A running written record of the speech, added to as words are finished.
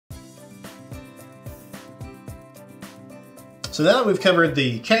So now that we've covered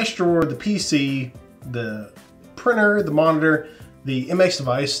the cash drawer, the PC, the printer, the monitor, the MX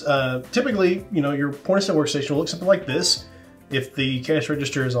device, typically, you know, your point of sale workstation will look something like this. If the cash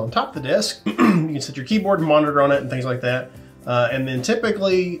register is on top of the desk, you can set your keyboard and monitor on it and things like that. And then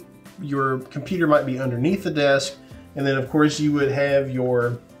typically your computer might be underneath the desk. And then of course you would have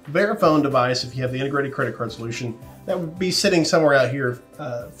your Verifone device, if you have the integrated credit card solution, that would be sitting somewhere out here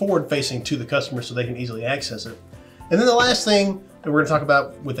forward facing to the customer so they can easily access it. And then the last thing that we're going to talk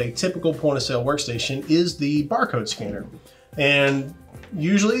about with a typical point of sale workstation is the barcode scanner. And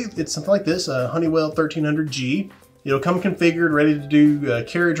usually it's something like this, a Honeywell 1300G. It'll come configured, ready to do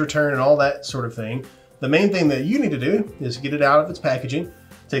carriage return and all that sort of thing. The main thing that you need to do is get it out of its packaging,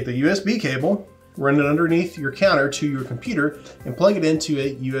 take the USB cable, run it underneath your counter to your computer, and plug it into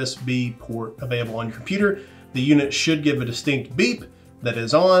a USB port available on your computer. The unit should give a distinct beep that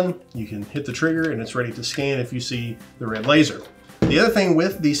is on. You can hit the trigger and it's ready to scan if you see the red laser. The other thing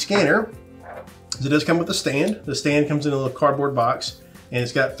with the scanner is it does come with a stand. The stand comes in a little cardboard box, and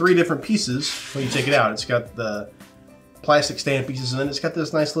it's got 3 different pieces when you take it out. It's got the plastic stand pieces, and then it's got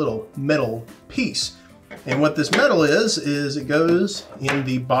this nice little metal piece. And what this metal is it goes in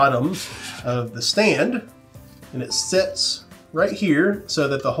the bottom of the stand, and it sits right here so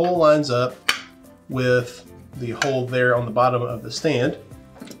that the hole lines up with the hole there on the bottom of the stand.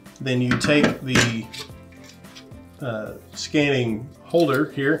 Then you take the scanning holder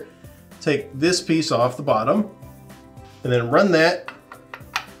here, take this piece off the bottom, and then run that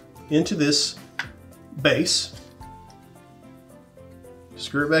into this base.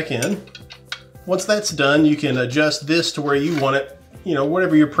 Screw it back in. Once that's done, you can adjust this to where you want it, you know,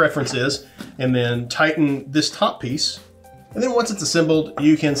 whatever your preference is, and then tighten this top piece. And then once it's assembled,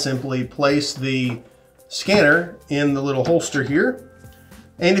 you can simply place the scanner in the little holster here.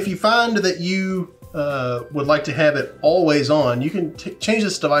 And if you find that you would like to have it always on, you can change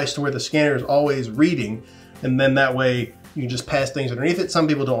this device to where the scanner is always reading, and then that way you can just pass things underneath it. Some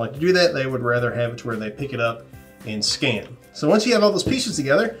people don't like to do that. They would rather have it to where they pick it up and scan. So once you have all those pieces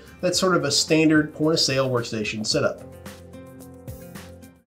together, that's sort of a standard point of sale workstation setup.